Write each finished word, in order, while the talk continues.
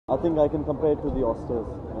I think I can compare it to the Oscars.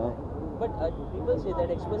 Yeah. But people say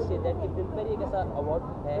that, experts say that कि Filmfare एक ऐसा award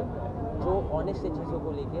है जो honest है चीज़ों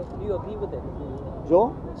को लेके. Do you agree with it? जो?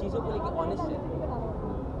 चीज़ों को लेके honest है.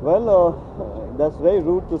 Well, that's very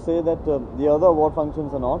rude to say that the other award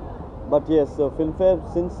functions are not. But yes, Filmfare,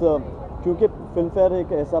 since क्योंकि Filmfare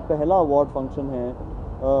एक ऐसा पहला award function है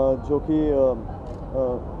जो कि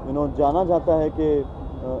जाना जाता है कि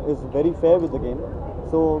is very fair with the game.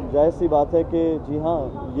 So जाहिर सी बात है कि जी हाँ,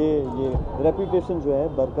 ये रेपुटेशन जो है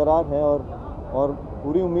बरकरार है और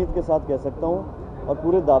पूरी उम्मीद के साथ कह सकता हूँ और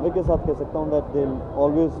पूरे दावे के साथ कह सकता हूँ that they'll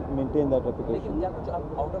always maintain that reputation. लेकिन क्या कुछ आप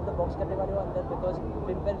आउट ऑफ द बॉक्स करने वाले हो अंदर, बिकॉज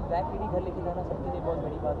Filmfare ब्लैक लेडी घर लेके जाना सबके लिए बहुत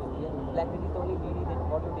बड़ी बात होती है. ब्लैक लेडी तो only lady that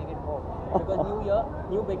got to take it home because new year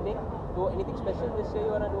new beginning. So anything special this year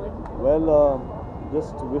you wanna do it? Well,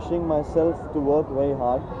 just wishing myself to work very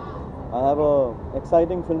hard. I have a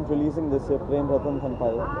exciting film releasing this year, Prem Ratan Dhan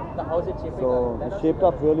Payo. So how's it shaping So up? it's shaped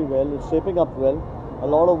up really well. It's shaping up well. A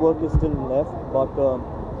lot of work is still left, but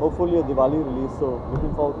hopefully a Diwali release. So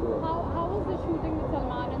looking forward to it. How was the shooting with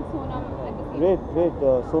Salman and Sonam at the same Great.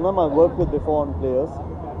 Sonam I worked with before on Players.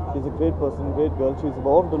 She's a great person, great girl. She's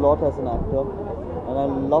evolved a lot as an actor, and I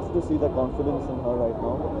love to see the confidence in her right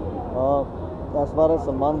now. As far as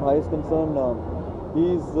Salman Bhai is concerned,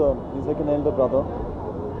 he's like an elder brother.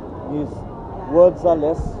 His words are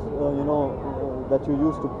less, that you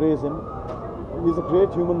use to praise him. He's a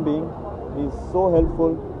great human being. He's so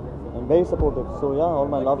helpful and very supportive. So yeah, all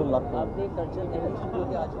my love and luck. आपने culture NDC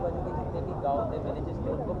के आजू-बाजू के जितने भी गांव थे, villages थे,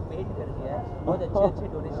 उनको पेड कर दिया है. बहुत अच्छे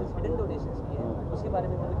डोनेशंस, हिडन डोनेशंस किए हैं. उसके बारे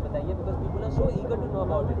में कुछ बताइए, because people are so eager to know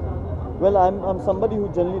about it. Well, I'm somebody who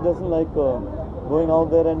generally doesn't like going out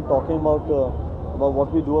there and talking about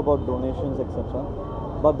what we do about donations, etc.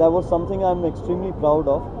 But that was something I'm extremely proud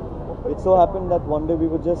of. It so happened that one day we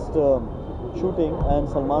were just shooting and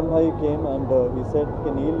Salman Bhai came and he said,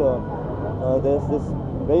 Neil, there's this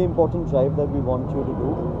very important drive that we want you to do,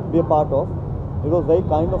 be a part of. It was very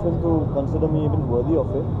kind of him to consider me even worthy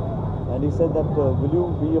of it. And he said that, will you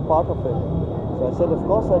be a part of it? So I said, of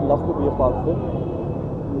course, I'd love to be a part of it.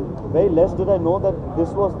 Very less did I know that this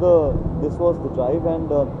was the drive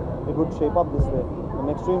and it would shape up this way. I'm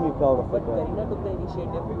extremely proud of it. But Kareena took the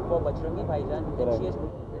initiative for Bajrangi Bhaijaan, and Correct. she has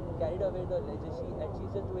carried away the legacy, and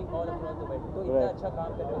she's just doing all across the world. तो इतना अच्छा काम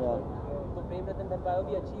कर रहे हो, तो प्रेम रतन धन पायो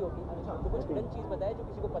भी अच्छी होगी. तो कुछ हिडन चीज बताए जो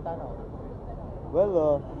किसी को पता ना हो. Well,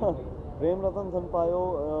 Prem Ratan Dhan Payo,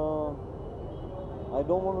 I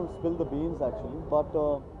don't want to spill the beans actually, but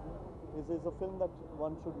it's a film that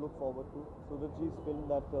one should look forward to. Surajji's film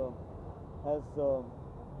that has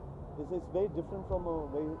it's very different from a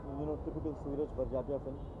very typical Suraj Barjatia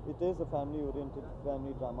film. It is a family-oriented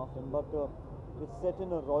family drama film, but it's set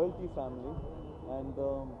in a royalty family, and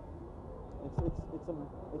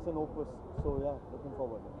it's an opus. So yeah, looking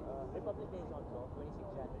forward. Republic Day is also 26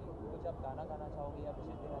 January. कुछ आप गाना गाना चाहोगे या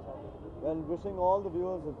विशेष देना चाहोगे? Well, wishing all the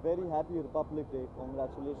viewers a very happy Republic Day.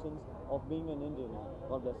 Congratulations of being an Indian.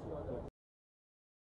 God bless you.